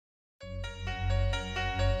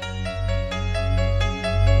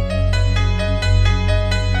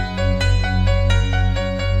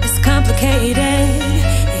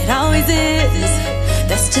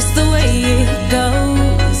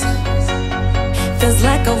Feels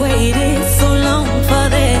like I waited so long for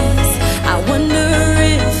this. I wonder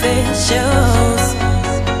if it shows.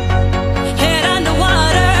 Head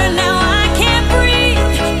underwater, now I can't breathe.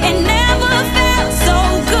 It never felt so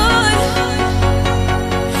good,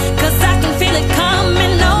 'cause I can feel it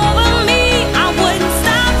coming over me. I wouldn't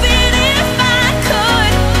stop it if I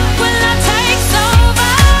could. Will I take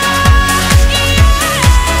over? Yeah,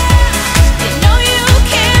 you know you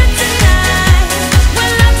can't deny.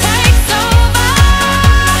 Will I take over?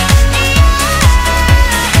 Yeah,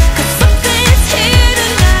 'cause something's here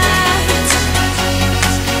tonight.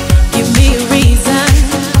 Give me a reason,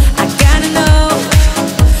 I gotta know.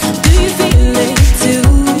 Do you feel it too?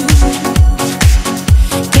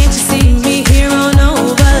 Can't you see me here on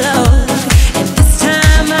overload? And this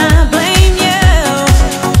time I blame you.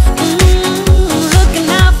 Looking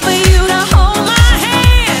out for you to hold my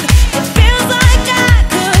hand. It feels like I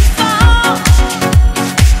could fall.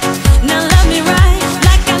 Now love me right,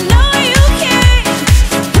 like I know you can.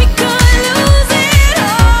 We could lose it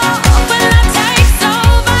all. Will I take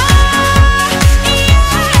over?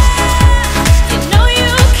 Yeah, you know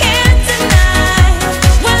you can't deny.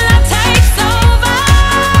 Will I take over?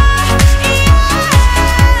 Yeah,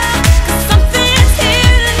 'cause something's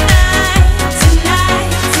here tonight. Tonight,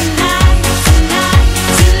 tonight, tonight,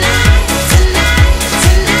 tonight, tonight,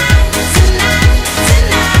 tonight,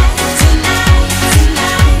 tonight, tonight,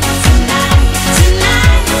 tonight,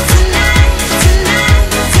 tonight, tonight,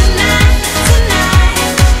 tonight, tonight,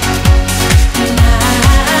 tonight,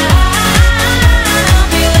 I'll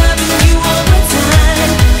be loving you all the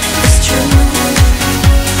time. It's true,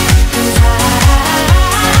 'cause I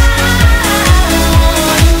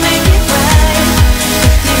wanna make it right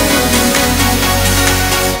with you.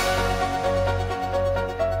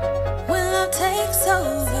 When love takes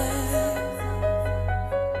over,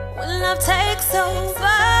 when love takes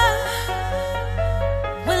over,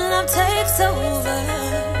 when love takes over.